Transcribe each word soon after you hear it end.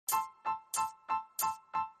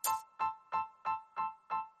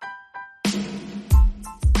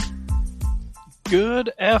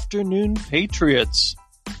Good afternoon, Patriots.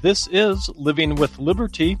 This is Living with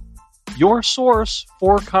Liberty, your source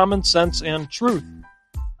for common sense and truth.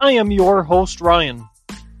 I am your host, Ryan.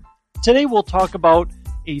 Today we'll talk about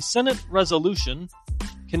a Senate resolution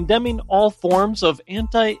condemning all forms of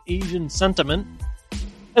anti-Asian sentiment,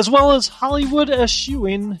 as well as Hollywood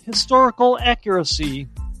eschewing historical accuracy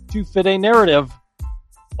to fit a narrative.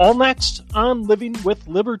 All next on Living with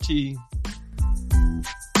Liberty.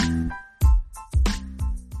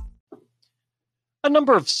 A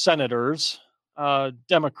number of senators,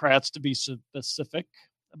 Democrats to be specific,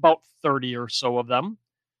 about 30 or so of them,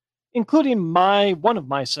 including one of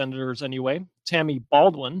my senators anyway, Tammy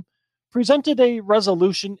Baldwin, presented a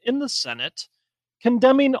resolution in the Senate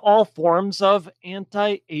condemning all forms of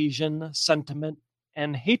anti-Asian sentiment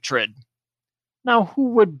and hatred. Now, who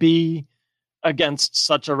would be against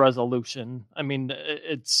such a resolution? I mean,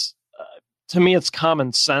 to me, it's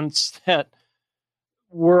common sense that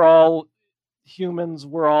we're all humans,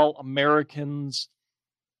 we're all Americans.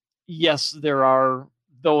 Yes, there are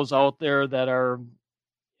those out there that are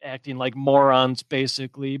acting like morons,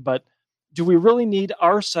 basically, but do we really need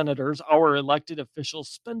our senators, our elected officials,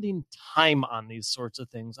 spending time on these sorts of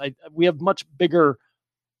things? We have much bigger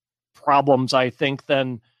problems, I think,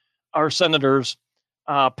 than our senators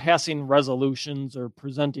passing resolutions or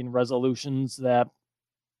presenting resolutions that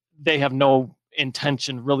they have no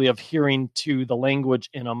intention really of hearing to the language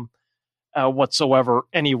in them whatsoever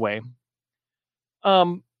anyway.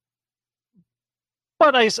 But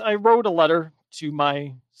I wrote a letter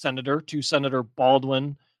to Senator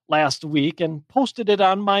Baldwin last week and posted it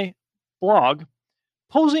on my blog,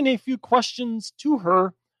 posing a few questions to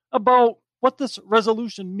her about what this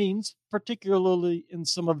resolution means, particularly in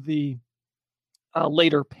some of the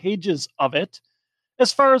later pages of it,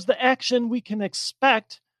 as far as the action we can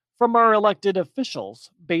expect from our elected officials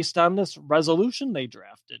based on this resolution they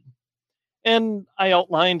drafted. And I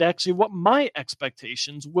outlined actually what my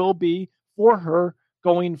expectations will be for her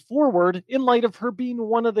going forward in light of her being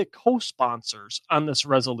one of the co-sponsors on this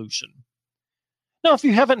resolution. Now, if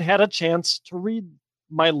you haven't had a chance to read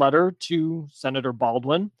my letter to Senator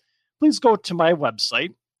Baldwin, please go to my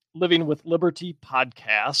website,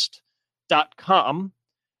 livingwithlibertypodcast.com,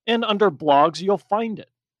 and under blogs, you'll find it.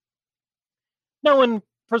 Now, in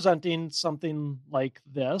presenting something like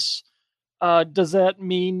this, does that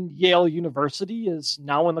mean Yale University is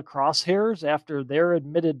now in the crosshairs after their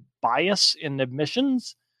admitted bias in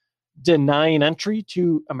admissions, denying entry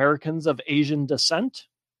to Americans of Asian descent?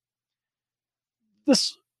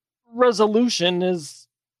 This resolution is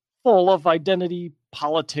full of identity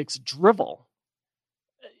politics drivel.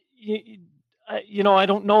 I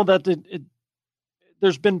don't know that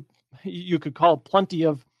there's been, you could call plenty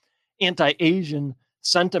of anti-Asian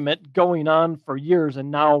sentiment going on for years, and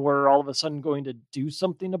now we're all of a sudden going to do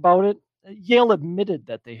something about it. Yale admitted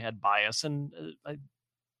that they had bias, and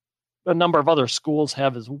a number of other schools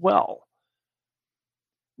have as well.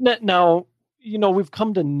 Now, we've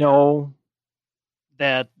come to know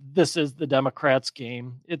that this is the Democrats'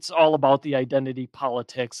 game. It's all about the identity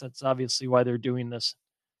politics. That's obviously why they're doing this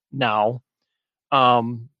now.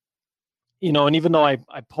 And even though I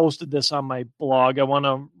posted this on my blog, I want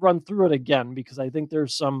to run through it again because I think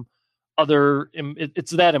there's some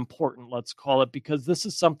it's that important, let's call it, because this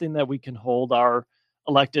is something that we can hold our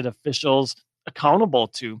elected officials accountable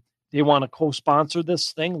to. They want to co-sponsor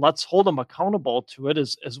this thing. Let's hold them accountable to it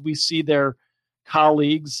as we see their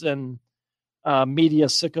colleagues and media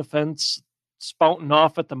sycophants spouting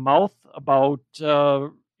off at the mouth about,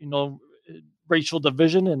 racial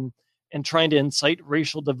division and trying to incite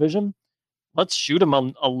racial division. Let's shoot them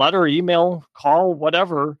a letter, email, call,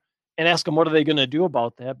 whatever, and ask them what are they going to do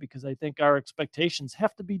about that, because I think our expectations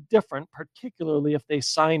have to be different, particularly if they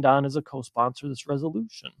signed on as a co-sponsor this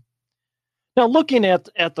resolution. Now, looking at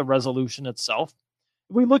the resolution itself,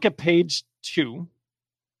 if we look at page 2,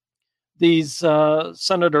 these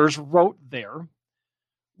senators wrote there,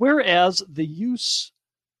 whereas the use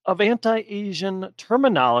of anti-Asian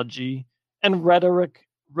terminology and rhetoric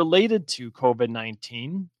related to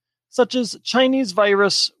COVID-19, such as Chinese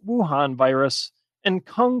virus, Wuhan virus, and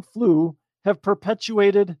Kung flu, have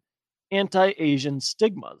perpetuated anti-Asian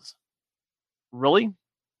stigmas. Really?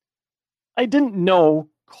 I didn't know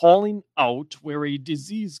calling out where a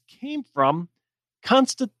disease came from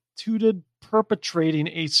constituted perpetrating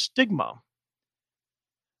a stigma.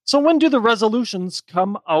 So when do the resolutions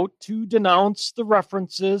come out to denounce the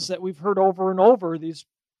references that we've heard over and over this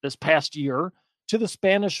past year to the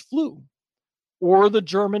Spanish flu, or the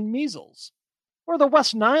German measles, or the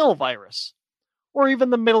West Nile virus, or even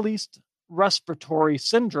the Middle East respiratory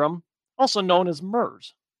syndrome, also known as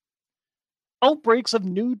MERS? Outbreaks of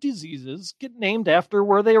new diseases get named after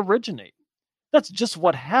where they originate. That's just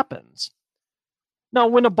what happens. Now,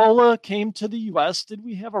 when Ebola came to the US, did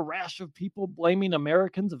we have a rash of people blaming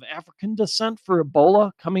Americans of African descent for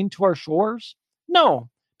Ebola coming to our shores? No,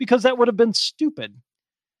 because that would have been stupid.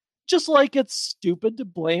 Just like it's stupid to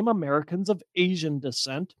blame Americans of Asian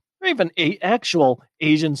descent, or even actual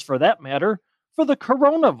Asians for that matter, for the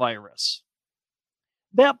coronavirus.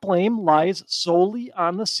 That blame lies solely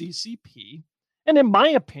on the CCP, and in my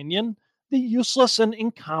opinion, the useless and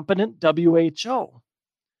incompetent WHO.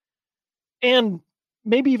 And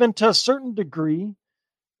maybe even to a certain degree,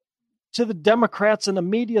 to the Democrats and the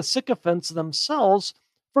media sycophants themselves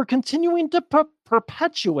for continuing to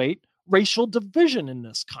perpetuate racial division in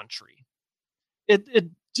this country. It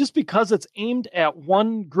just because it's aimed at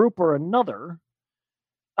one group or another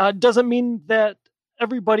doesn't mean that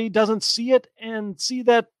everybody doesn't see it and see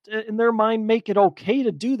that in their mind, make it okay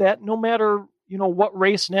to do that, no matter what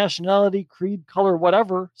race, nationality, creed, color,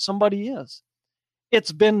 whatever somebody is.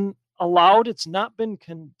 It's been allowed. It's not been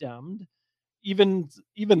condemned, even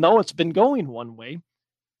though it's been going one way.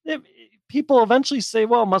 People eventually say,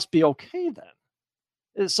 well, it must be okay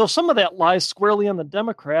then. So some of that lies squarely on the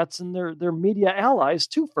Democrats and their media allies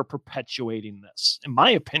too for perpetuating this, in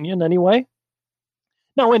my opinion, anyway.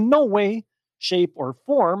 Now, in no way, shape, or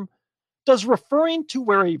form does referring to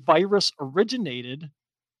where a virus originated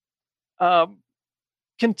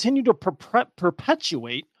continue to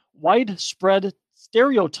perpetuate widespread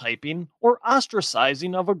stereotyping or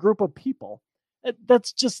ostracizing of a group of people.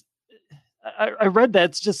 That's just, I read that.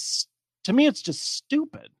 It's just, to me, it's just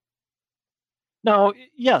stupid. Now,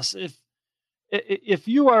 yes, if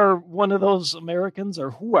you are one of those Americans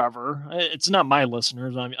or whoever, it's not my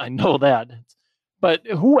listeners, I know that, but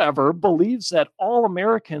whoever believes that all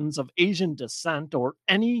Americans of Asian descent or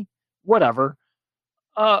any whatever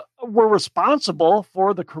were responsible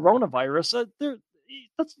for the coronavirus,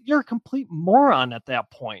 you're a complete moron at that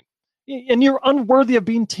point. And you're unworthy of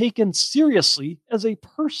being taken seriously as a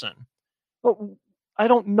person. But I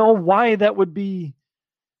don't know why that would be,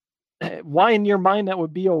 why in your mind that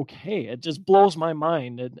would be okay. It just blows my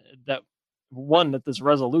mind that one, that this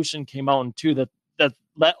resolution came out, and two, that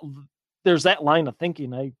there's that line of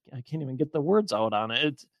thinking. I can't even get the words out on it.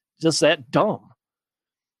 It's just that dumb.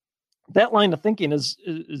 That line of thinking is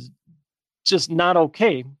just not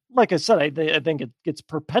okay. Like I said, I think it gets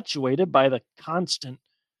perpetuated by the constant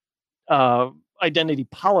identity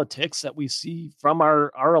politics that we see from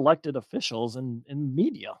our elected officials and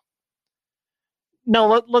media. Now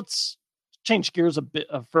let's change gears a bit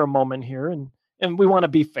for a moment here, and we want to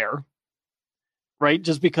be fair, right?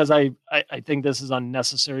 Just because I think this is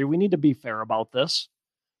unnecessary, we need to be fair about this.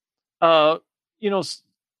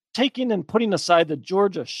 Taking and putting aside the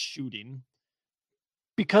Georgia shooting,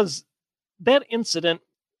 because that incident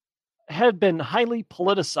had been highly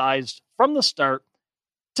politicized from the start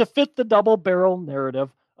to fit the double barrel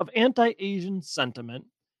narrative of anti-Asian sentiment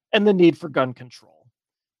and the need for gun control.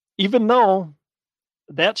 Even though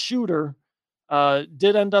that shooter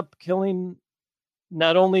did end up killing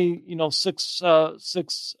not only six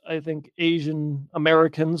I think Asian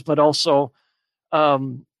Americans, but also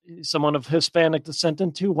someone of Hispanic descent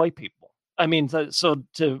and two white people. I mean, so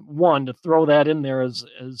to throw that in there as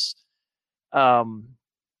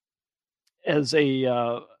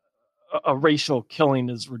a racial killing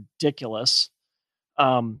is ridiculous.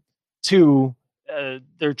 Two,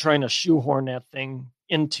 they're trying to shoehorn that thing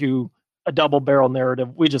into a double barrel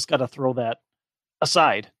narrative. We just got to throw that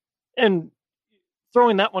aside. And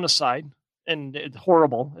throwing that one aside, and it's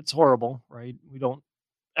horrible. It's horrible, right? We don't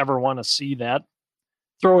ever want to see that.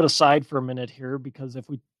 Throw it aside for a minute here, because if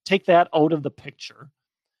we take that out of the picture,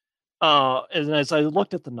 and as I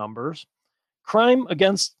looked at the numbers, crime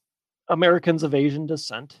against Americans of Asian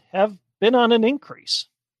descent have been on an increase.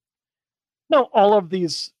 Now, all of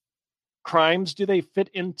these crimes, do they fit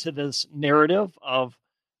into this narrative of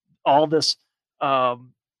all this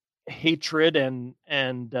hatred and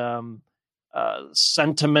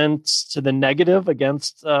sentiments to the negative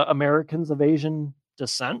against Americans of Asian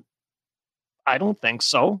descent? I don't think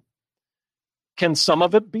so. Can some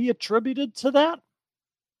of it be attributed to that?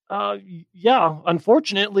 Yeah,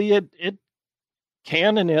 unfortunately, it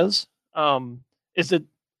can and is. Is it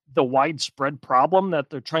the widespread problem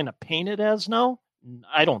that they're trying to paint it as now?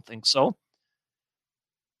 I don't think so.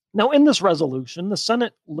 Now, in this resolution, the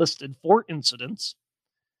Senate listed 4 incidents,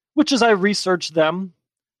 which as I researched them,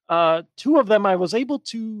 2 of them I was able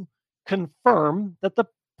to confirm that the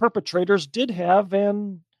perpetrators did have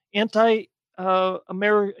an anti-Asian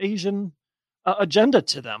agenda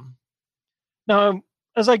to them. Now,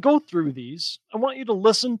 as I go through these, I want you to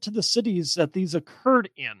listen to the cities that these occurred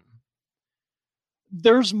in.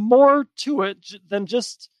 There's more to it than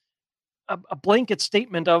just a blanket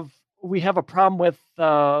statement of we have a problem with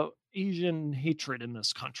Asian hatred in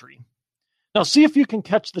this country. Now, see if you can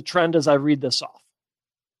catch the trend as I read this off.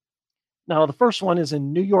 Now, the first one is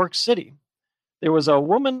in New York City. There was a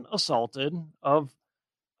woman assaulted of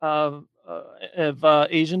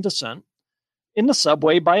Asian descent in the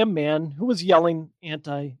subway by a man who was yelling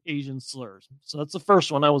anti-Asian slurs. So that's the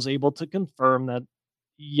first one I was able to confirm that,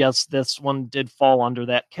 yes, this one did fall under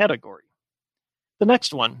that category. The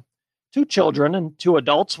next one, 2 children and 2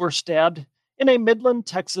 adults were stabbed in a Midland,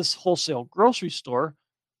 Texas wholesale grocery store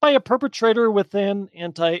by a perpetrator with an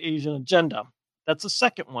anti-Asian agenda. That's the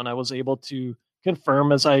second one I was able to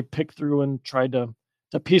confirm as I picked through and tried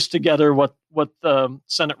to piece together what the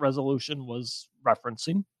Senate resolution was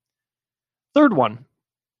referencing. Third one,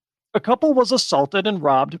 a couple was assaulted and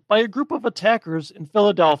robbed by a group of attackers in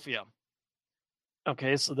Philadelphia.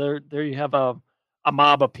 Okay, so there you have a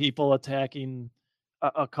mob of people attacking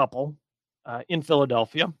a couple in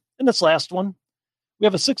Philadelphia. And this last one, we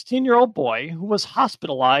have a 16-year-old boy who was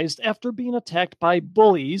hospitalized after being attacked by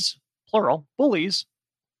bullies, plural, bullies,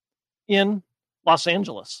 in Los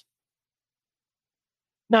Angeles.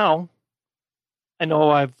 Now, I know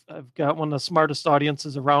I've got one of the smartest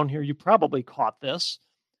audiences around here. You probably caught this,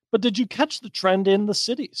 but did you catch the trend in the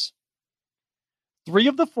cities? 3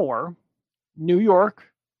 of the 4, New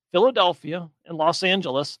York, Philadelphia, and Los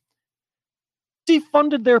Angeles,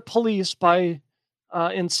 defunded their police by,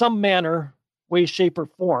 in some manner, way, shape, or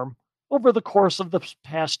form over the course of the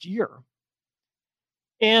past year,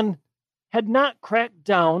 and had not cracked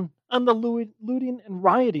down on the looting and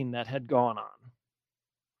rioting that had gone on.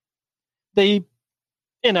 They,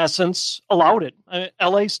 in essence, allowed it.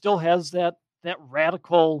 LA still has that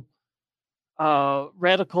radical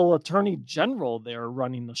attorney general there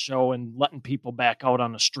running the show and letting people back out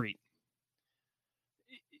on the street.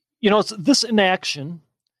 You know, it's this inaction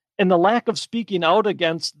and the lack of speaking out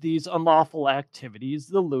against these unlawful activities,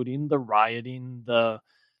 the looting, the rioting, the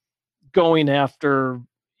going after,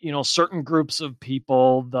 certain groups of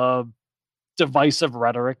people, the divisive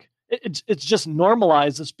rhetoric. It's just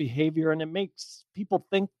normalized this behavior, and it makes people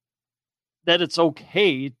think that it's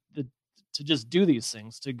okay to just do these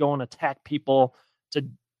things, to go and attack people,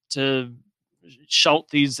 to shout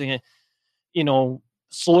these,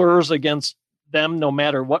 slurs against them, no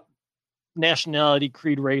matter what nationality,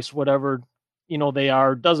 creed, race, whatever, they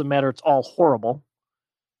are. Doesn't matter. It's all horrible.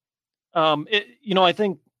 I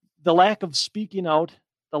think the lack of speaking out,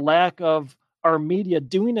 the lack of our media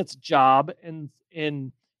doing its job,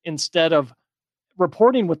 and instead of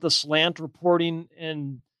reporting with the slant, reporting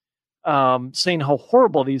and saying how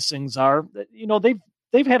horrible these things are,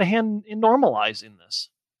 they've had a hand in normalizing this.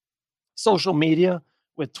 Social media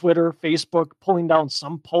with Twitter, Facebook, pulling down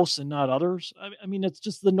some posts and not others. I mean, it's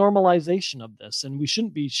just the normalization of this, and we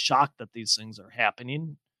shouldn't be shocked that these things are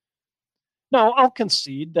happening. Now, I'll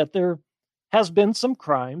concede that there has been some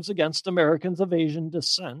crimes against Americans of Asian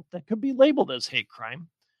descent that could be labeled as hate crime.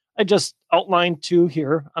 I just outlined 2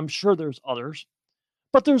 here. I'm sure there's others.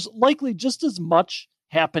 But there's likely just as much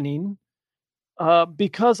happening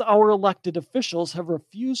because our elected officials have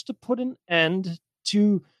refused to put an end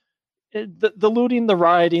to the looting, the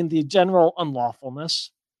rioting, the general unlawfulness,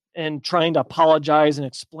 and trying to apologize and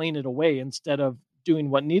explain it away instead of doing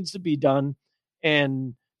what needs to be done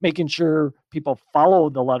and making sure people follow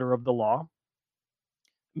the letter of the law,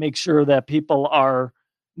 make sure that people are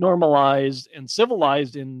normalized and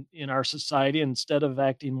civilized in our society instead of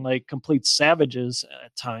acting like complete savages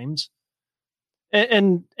at times.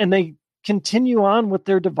 And they continue on with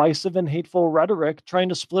their divisive and hateful rhetoric, trying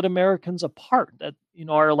to split Americans apart, that,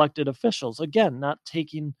 our elected officials, again, not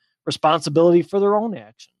taking responsibility for their own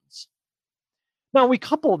actions. Now, we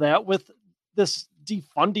couple that with this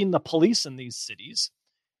defunding the police in these cities,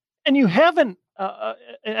 and you haven't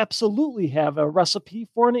absolutely have a recipe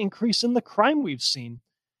for an increase in the crime we've seen.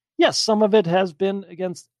 Yes, some of it has been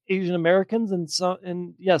against Asian Americans,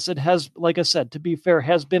 and yes, it has, like I said, to be fair,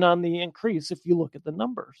 has been on the increase if you look at the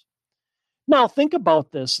numbers. Now, think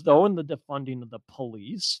about this, though, in the defunding of the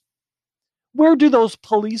police. Where do those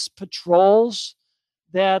police patrols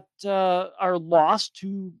that are lost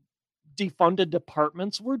to defunded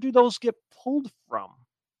departments, where do those get pulled from?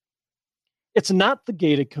 It's not the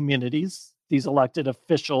gated communities these elected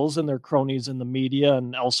officials and their cronies in the media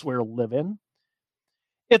and elsewhere live in.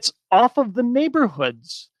 It's off of the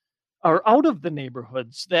neighborhoods or out of the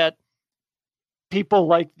neighborhoods that people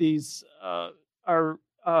like these our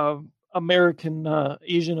American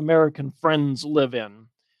Asian American friends live in.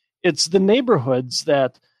 It's the neighborhoods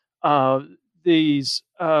that uh, these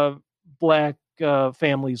black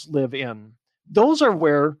families live in. Those are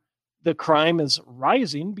where the crime is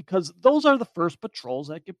rising because those are the first patrols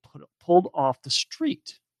that get pulled off the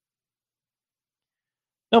street.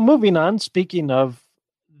 Now, moving on, speaking of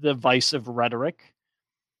divisive rhetoric,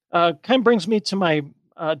 kind of brings me to my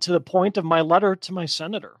to the point of my letter to my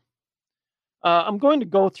senator. I'm going to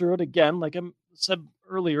go through it again, like I said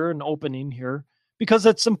earlier in opening here, because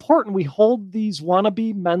it's important we hold these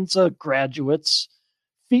wannabe Mensa graduates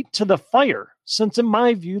feet to the fire, since in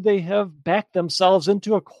my view they have backed themselves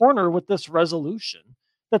into a corner with this resolution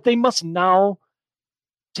that they must now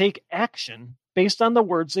take action based on the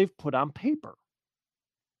words they've put on paper.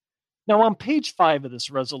 Now, on page 5 of this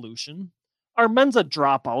resolution, our Mensa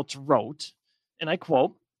dropouts wrote, and I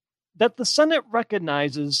quote, that the Senate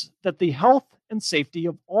recognizes that the health and safety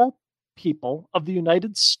of all people of the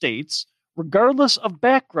United States, regardless of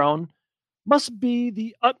background, must be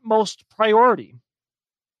the utmost priority.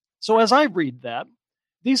 So, as I read that,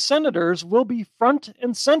 these senators will be front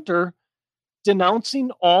and center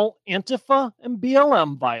denouncing all Antifa and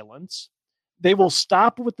BLM violence. They will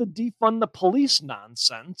stop with the defund the police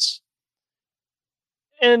nonsense.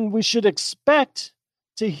 And we should expect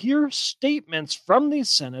to hear statements from these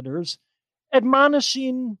senators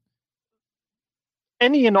admonishing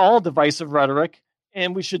any and all divisive rhetoric.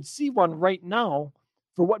 And we should see one right now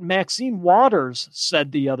for what Maxine Waters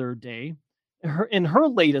said the other day in her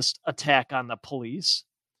latest attack on the police,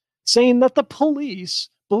 saying that the police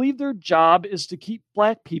believe their job is to keep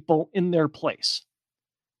black people in their place.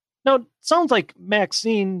 Now, it sounds like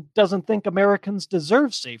Maxine doesn't think Americans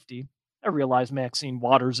deserve safety. I realize Maxine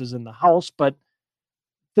Waters is in the House, but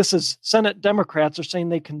this is Senate Democrats are saying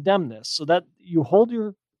they condemn this so that you hold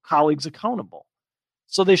your colleagues accountable.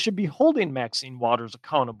 So they should be holding Maxine Waters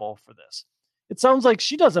accountable for this. It sounds like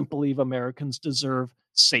she doesn't believe Americans deserve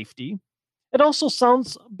safety. It also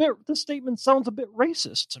sounds this statement sounds a bit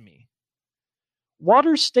racist to me.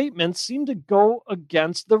 Waters' statements seem to go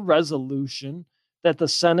against the resolution that the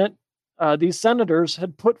Senate, these senators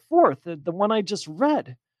had put forth, the one I just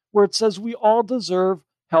read, where it says we all deserve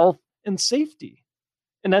health and safety.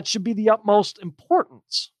 And that should be the utmost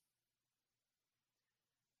importance.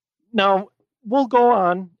 Now, we'll go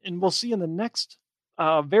on and we'll see in the next,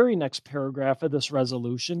 very next paragraph of this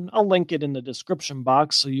resolution. I'll link it in the description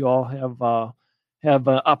box so you all have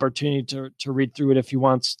an opportunity to read through it if you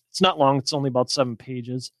want. It's not long. It's only about 7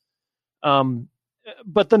 pages.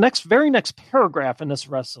 But the very next paragraph in this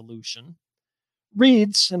resolution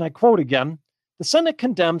reads, and I quote again, the Senate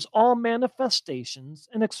condemns all manifestations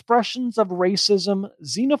and expressions of racism,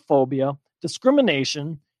 xenophobia,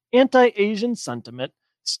 discrimination, anti-Asian sentiment,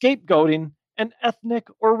 scapegoating, and ethnic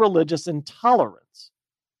or religious intolerance.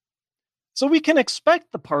 So we can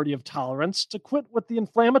expect the party of tolerance to quit with the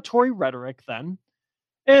inflammatory rhetoric then,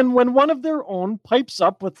 and when one of their own pipes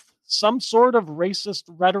up with some sort of racist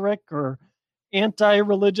rhetoric or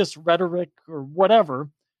anti-religious rhetoric or whatever,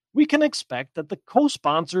 we can expect that the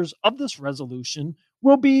co-sponsors of this resolution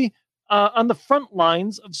will be on the front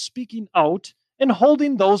lines of speaking out and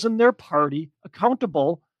holding those in their party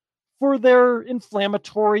accountable for their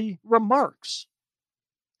inflammatory remarks.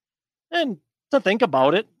 And to think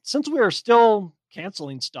about it, since we are still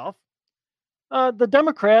canceling stuff, the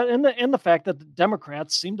Democrat and the fact that the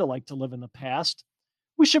Democrats seem to like to live in the past,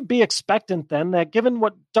 we should be expectant then that given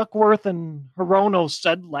what Duckworth and Hirono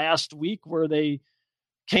said last week, where they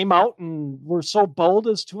came out and were so bold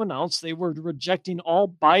as to announce they were rejecting all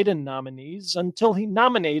Biden nominees until he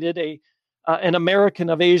nominated an American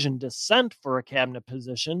of Asian descent for a cabinet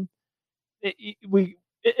position.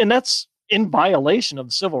 And that's in violation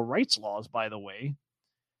of civil rights laws, by the way.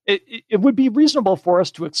 It would be reasonable for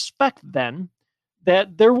us to expect then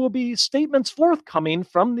that there will be statements forthcoming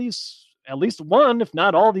from these, at least one, if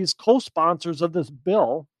not all, these co-sponsors of this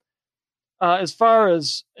bill, as far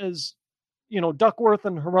as Duckworth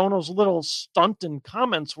and Hirono's little stunt and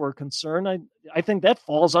comments were concerned. I think that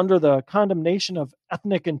falls under the condemnation of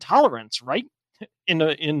ethnic intolerance, right?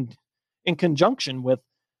 In conjunction with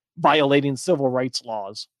violating civil rights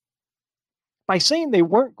laws. By saying they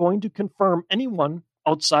weren't going to confirm anyone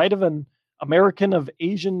outside of an American of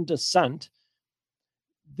Asian descent,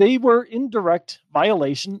 they were in direct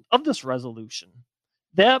violation of this resolution.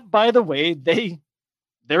 That, by the way,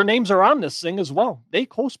 their names are on this thing as well. They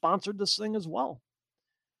co-sponsored this thing as well.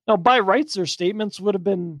 Now, by rights, their statements would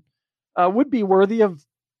be worthy of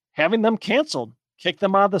having them canceled, kick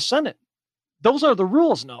them out of the Senate. Those are the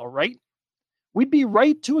rules now, right? We'd be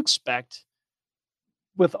right to expect,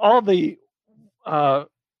 with all that's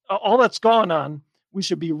gone on, we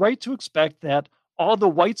should be right to expect that All the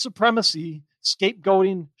white supremacy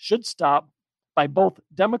scapegoating should stop by both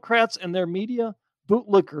Democrats and their media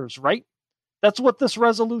bootlickers, right? That's what this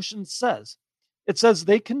resolution says. It says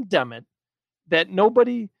they condemn it, that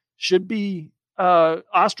nobody should be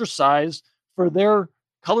ostracized for their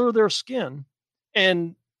color of their skin.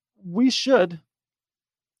 And we should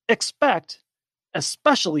expect,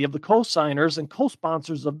 especially of the co-signers and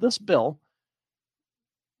co-sponsors of this bill,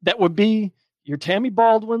 that would be your Tammy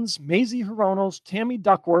Baldwins, Mazie Hironos, Tammy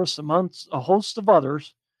Duckworth, amongst a host of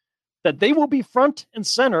others, that they will be front and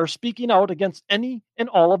center speaking out against any and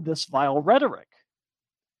all of this vile rhetoric.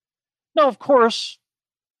 Now, of course,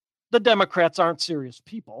 the Democrats aren't serious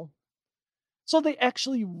people, so they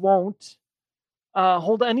actually won't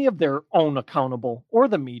hold any of their own accountable, or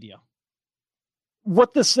the media.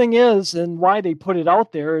 What this thing is and why they put it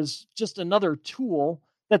out there is just another tool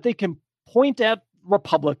that they can point at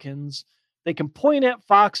Republicans. They can point at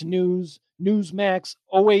Fox News, Newsmax,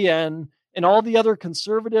 OAN, and all the other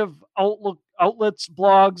conservative outlets,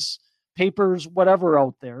 blogs, papers, whatever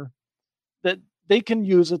out there, that they can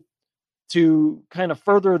use it to kind of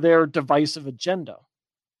further their divisive agenda.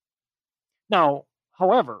 Now,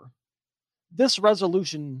 however, this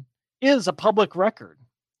resolution is a public record.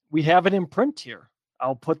 We have it in print here.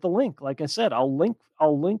 I'll put the link. Like I said, I'll link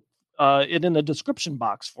it in the description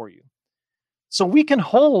box for you. So we can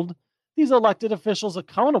hold these elected officials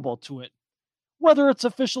accountable to it, whether it's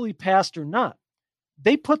officially passed or not.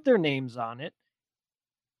 They put their names on it.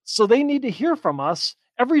 So they need to hear from us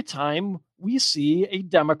every time we see a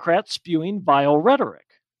Democrat spewing vile rhetoric.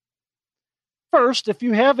 First, if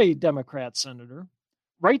you have a Democrat senator,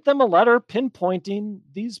 write them a letter pinpointing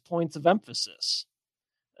these points of emphasis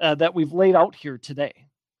that we've laid out here today.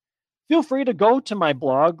 Feel free to go to my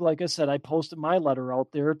blog. Like I said, I posted my letter out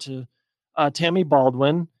there to Tammy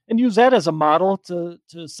Baldwin, and use that as a model to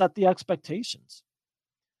set the expectations.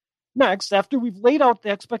 Next, after we've laid out the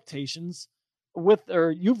expectations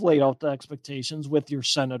you've laid out the expectations with your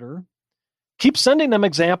senator, keep sending them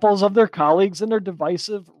examples of their colleagues and their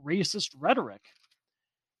divisive racist rhetoric.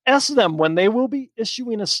 Ask them when they will be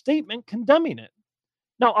issuing a statement condemning it.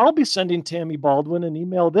 Now, I'll be sending Tammy Baldwin an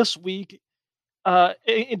email this week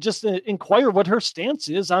just to inquire what her stance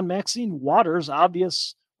is on Maxine Waters'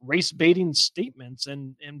 obvious race-baiting statements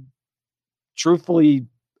and truthfully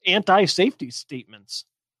anti-safety statements.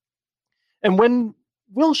 And when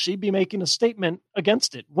will she be making a statement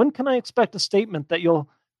against it? When can I expect a statement that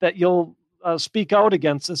you'll speak out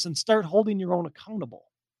against this and start holding your own accountable?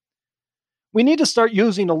 We need to start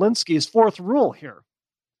using Alinsky's fourth rule here.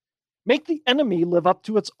 Make the enemy live up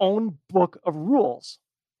to its own book of rules.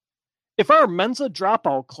 If our Mensa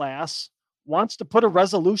dropout class wants to put a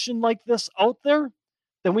resolution like this out there,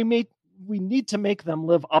 then we need to make them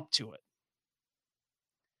live up to it.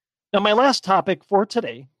 Now, my last topic for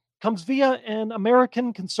today comes via an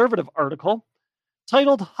American Conservative article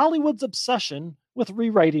titled Hollywood's Obsession with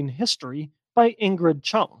Rewriting History by Ingrid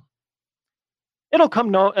Chung. It'll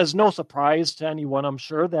come as no surprise to anyone, I'm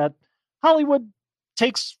sure, that Hollywood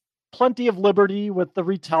takes plenty of liberty with the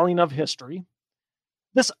retelling of history.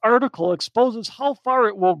 This article exposes how far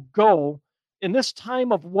it will go in this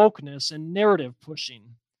time of wokeness and narrative pushing.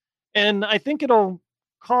 And I think it'll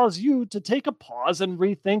cause you to take a pause and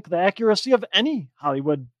rethink the accuracy of any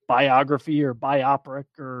Hollywood biography or biopic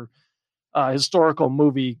or historical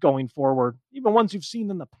movie going forward, even ones you've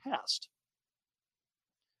seen in the past.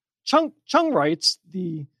 Chung writes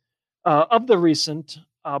of the recent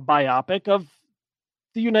biopic of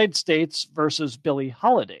the United States versus Billie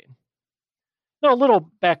Holiday. Now, a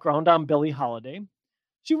little background on Billie Holiday.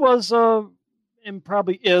 She was, and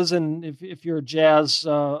probably is, and if you're a jazz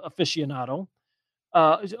aficionado,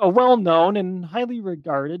 a well-known and highly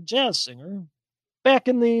regarded jazz singer back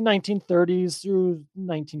in the 1930s through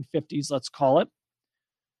 1950s, let's call it.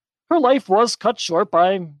 Her life was cut short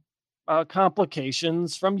by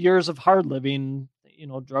complications from years of hard living,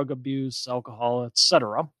 drug abuse, alcohol,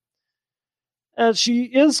 etc. She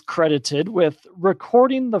is credited with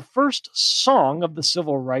recording the first song of the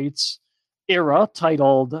civil rights era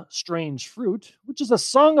titled Strange Fruit, which is a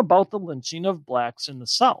song about the lynching of blacks in the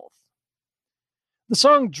South. The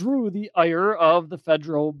song drew the ire of the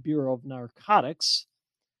Federal Bureau of Narcotics,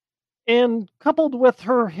 and coupled with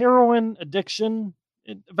her heroin addiction,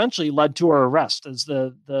 it eventually led to her arrest, as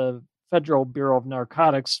the Federal Bureau of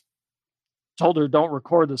Narcotics told her, don't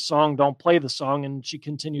record the song, don't play the song, and she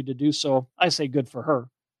continued to do so. I say good for her.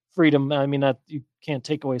 Freedom, I mean, that you can't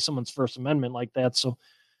take away someone's First Amendment like that, so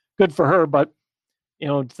good for her. But,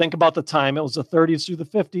 think about the time. It was the 30s through the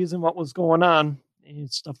 50s and what was going on.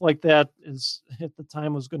 And stuff like that is, at the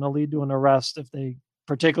time, was going to lead to an arrest if they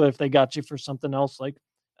particularly if they got you for something else like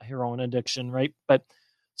a heroin addiction, right? But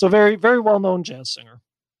so very, very well-known jazz singer.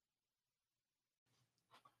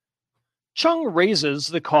 Chung raises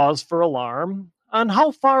the cause for alarm on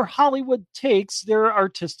how far Hollywood takes their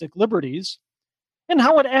artistic liberties and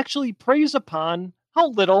how it actually preys upon how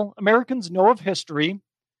little Americans know of history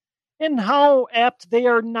and how apt they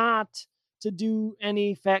are not to do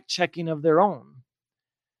any fact checking of their own.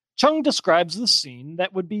 Chung describes the scene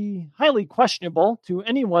that would be highly questionable to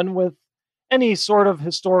anyone with any sort of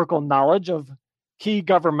historical knowledge of key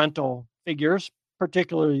governmental figures,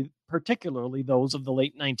 particularly those of the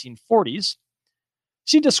late 1940s.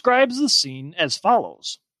 She describes the scene as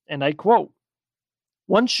follows, and I quote,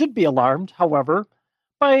 "One should be alarmed, however,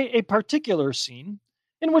 by a particular scene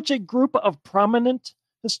in which a group of prominent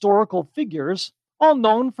historical figures, all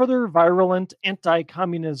known for their virulent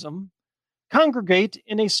anti-communism, congregate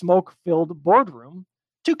in a smoke-filled boardroom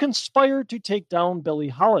to conspire to take down Billie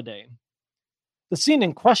Holiday. The scene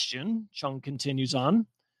in question," Chung continues on,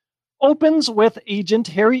 "opens with Agent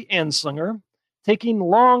Harry Anslinger taking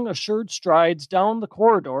long, assured strides down the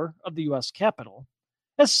corridor of the U.S. Capitol,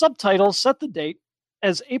 as subtitles set the date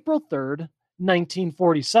as April 3rd,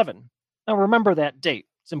 1947. Now remember that date,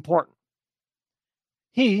 it's important.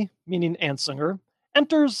 He, meaning Anslinger,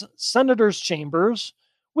 enters Senator's chambers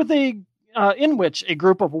with in which a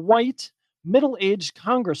group of white, middle-aged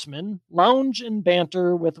congressmen lounge and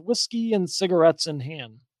banter with whiskey and cigarettes in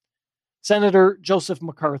hand. Senator Joseph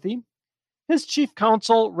McCarthy, his chief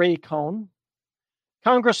counsel Ray Cohn,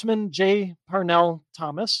 Congressman J. Parnell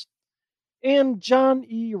Thomas, and John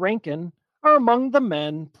E. Rankin are among the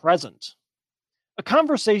men present. A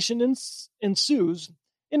conversation ensues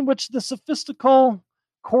in which the sophistical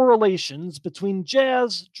correlations between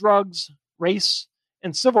jazz, drugs, race,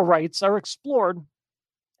 and civil rights are explored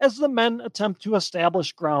as the men attempt to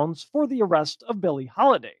establish grounds for the arrest of Billie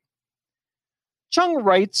Holiday. Chung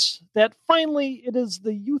writes that finally it is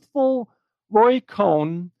the youthful Roy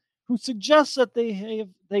Cohn who suggests that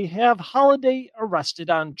they have Holiday arrested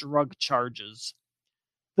on drug charges.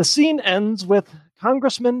 The scene ends with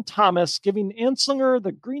Congressman Thomas giving Anslinger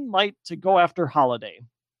the green light to go after Holiday.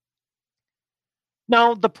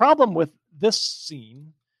 Now, the problem with this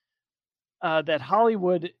scene that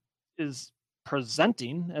Hollywood is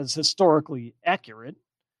presenting as historically accurate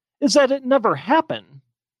is that it never happened.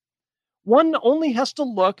 One only has to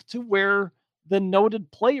look to where the noted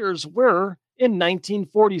players were in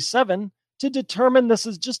 1947 to determine this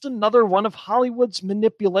is just another one of Hollywood's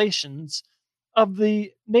manipulations of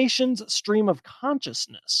the nation's stream of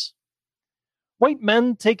consciousness. White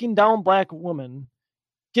men taking down black women.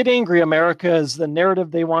 Get angry, America, is the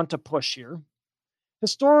narrative they want to push here.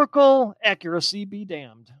 Historical accuracy be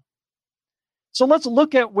damned. So let's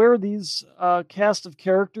look at where these cast of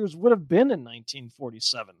characters would have been in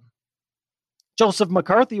 1947. Joseph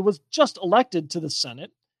McCarthy was just elected to the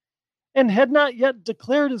Senate and had not yet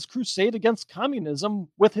declared his crusade against communism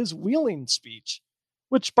with his Wheeling speech,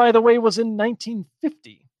 which, by the way, was in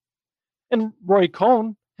 1950. And Roy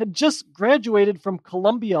Cohn had just graduated from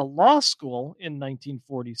Columbia Law School in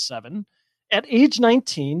 1947 at age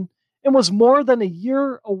 19 and was more than a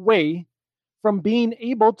year away from being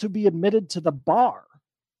able to be admitted to the bar.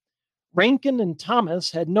 Rankin and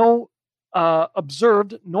Thomas had no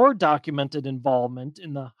observed nor documented involvement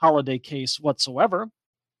in the Holiday case whatsoever.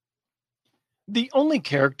 The only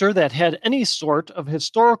character that had any sort of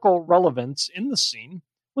historical relevance in the scene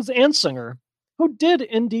was Anslinger, who did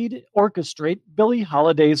indeed orchestrate Billie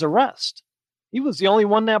Holiday's arrest. He was the only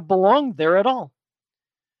one that belonged there at all.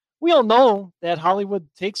 We all know that Hollywood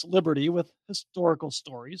takes liberty with historical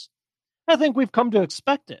stories. I think we've come to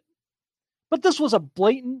expect it. But this was a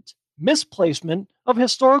blatant misplacement of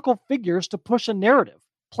historical figures to push a narrative,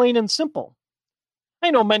 plain and simple.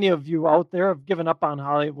 I know many of you out there have given up on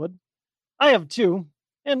Hollywood. I have too,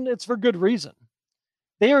 and it's for good reason.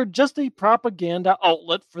 They are just a propaganda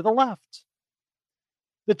outlet for the left.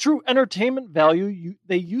 The true entertainment value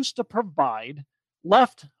they used to provide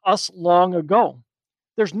left us long ago.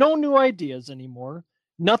 There's no new ideas anymore.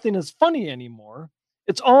 Nothing is funny anymore.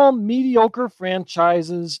 It's all mediocre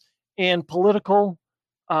franchises and political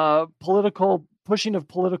pushing of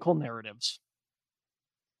political narratives.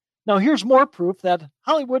 Now, here's more proof that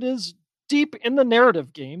Hollywood is deep in the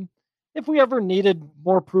narrative game, if we ever needed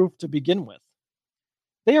more proof to begin with.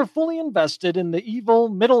 They are fully invested in the evil,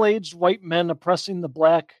 middle-aged white men oppressing the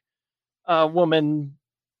black woman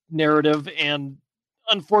narrative, and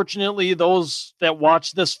unfortunately, those that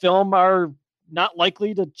watch this film are not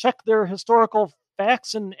likely to check their historical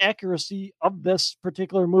facts and accuracy of this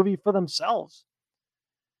particular movie for themselves.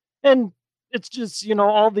 And it's just,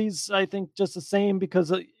 all these, I think, just the same,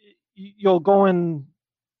 because you'll go and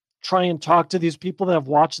try and talk to these people that have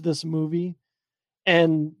watched this movie,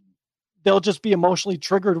 and they'll just be emotionally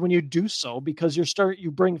triggered when you do so, because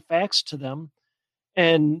you bring facts to them,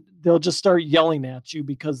 and they'll just start yelling at you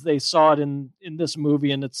because they saw it in this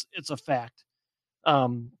movie, and it's a fact,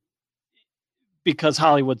 because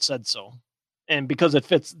Hollywood said so, and because it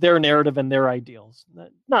fits their narrative and their ideals.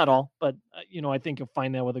 Not all, but I think you'll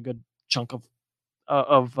find that with a good chunk of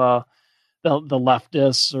the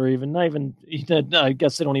leftists, or even not even. I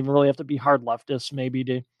guess they don't even really have to be hard leftists, maybe,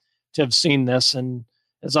 to have seen this. And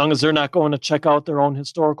as long as they're not going to check out their own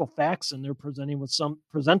historical facts, and they're presented with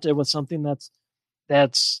something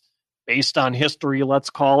that's based on history, let's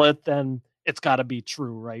call it, then it's got to be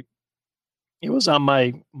true, right? It was on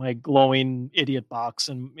my glowing idiot box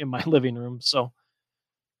in my living room, so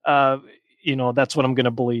that's what I'm going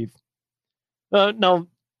to believe. Now,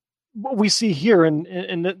 what we see here,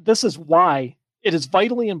 and this is why it is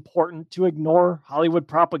vitally important to ignore Hollywood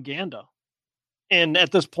propaganda, and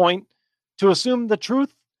at this point, to assume the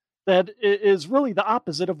truth that is really the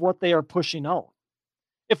opposite of what they are pushing out.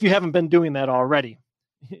 If you haven't been doing that already,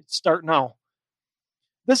 start now.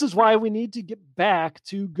 This is why we need to get back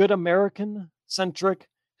to good American-centric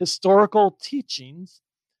historical teachings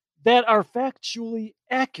that are factually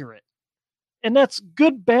accurate. And that's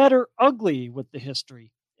good, bad, or ugly with the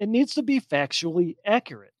history. It needs to be factually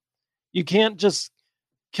accurate. You can't just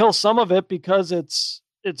kill some of it because it's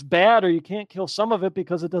bad, or you can't kill some of it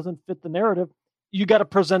because it doesn't fit the narrative. You got to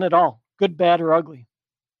present it all, good, bad, or ugly.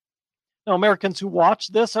 Now, Americans who watch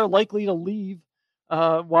this are likely to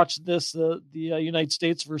the United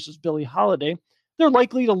States versus Billie Holiday. They're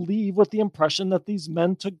likely to leave with the impression that these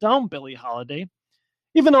men took down Billie Holiday,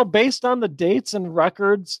 even though based on the dates and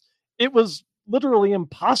records, it was literally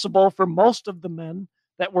impossible for most of the men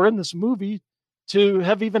that were in this movie to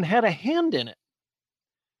have even had a hand in it.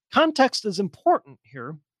 Context is important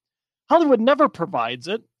here. Hollywood never provides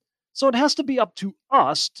it, so it has to be up to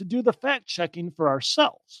us to do the fact checking for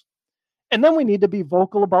ourselves. And then we need to be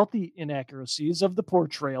vocal about the inaccuracies of the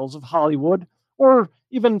portrayals of Hollywood, or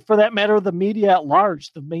even for that matter, the media at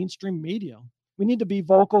large, the mainstream media. We need to be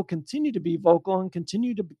vocal, continue to be vocal, and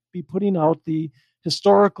continue to be putting out the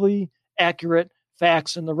historically accurate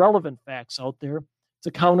facts and the relevant facts out there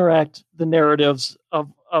to counteract the narratives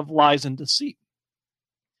of lies and deceit.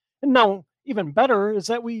 And now, even better is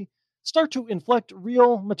that we start to inflict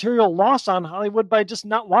real material loss on Hollywood by just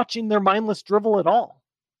not watching their mindless drivel at all.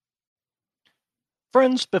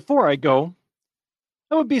 Friends, before I go,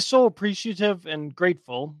 I would be so appreciative and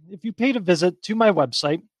grateful if you paid a visit to my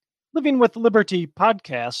website,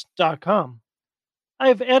 livingwithlibertypodcast.com. I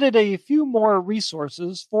have added a few more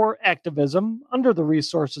resources for activism under the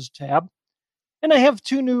Resources tab, and I have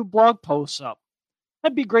 2 new blog posts up.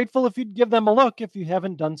 I'd be grateful if you'd give them a look if you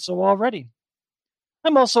haven't done so already.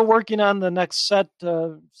 I'm also working on the next set,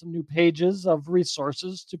 some new pages of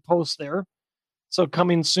resources to post there. So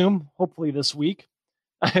coming soon, hopefully this week.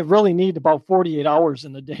 I really need about 48 hours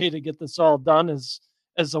in a day to get this all done, as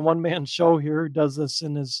a one-man show here, does this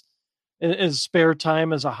in his spare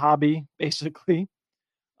time as a hobby, basically.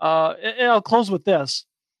 And I'll close with this.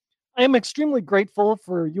 I am extremely grateful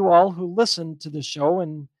for you all who listen to the show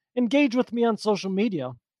and engage with me on social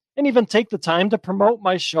media, and even take the time to promote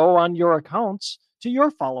my show on your accounts to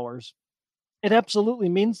your followers. It absolutely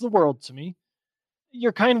means the world to me.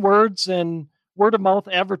 Your kind words and word-of-mouth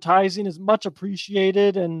advertising is much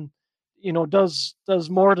appreciated, and does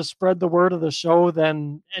more to spread the word of the show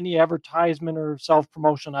than any advertisement or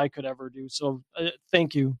self-promotion I could ever do. So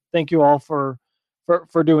thank you all for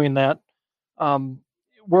doing that.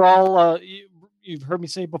 We're all you've heard me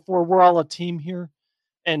say before, we're all a team here,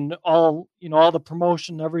 and all the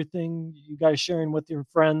promotion, everything you guys sharing with your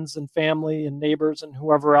friends and family and neighbors and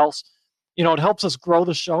whoever else, it helps us grow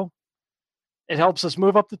the show. It helps us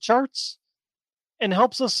move up the charts, and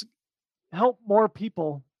helps us help more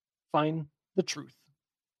people find the truth.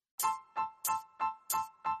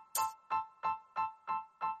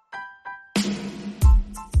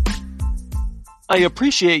 I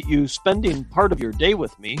appreciate you spending part of your day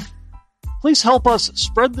with me. Please help us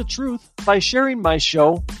spread the truth by sharing my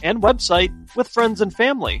show and website with friends and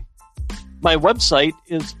family. My website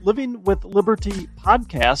is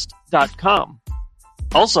livingwithlibertypodcast.com.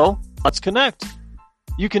 Also, let's connect.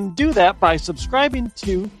 You can do that by subscribing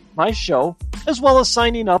to my show, as well as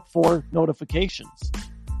signing up for notifications.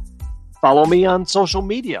 Follow me on social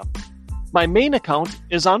media. My main account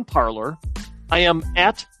is on Parler. I am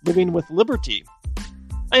at Living with Liberty.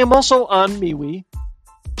 I am also on MeWe.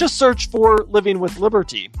 Just search for Living with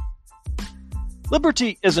Liberty.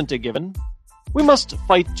 Liberty isn't a given, We must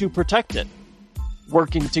fight to protect it.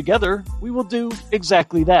 Working together, we will do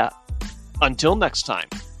exactly that. Until next time.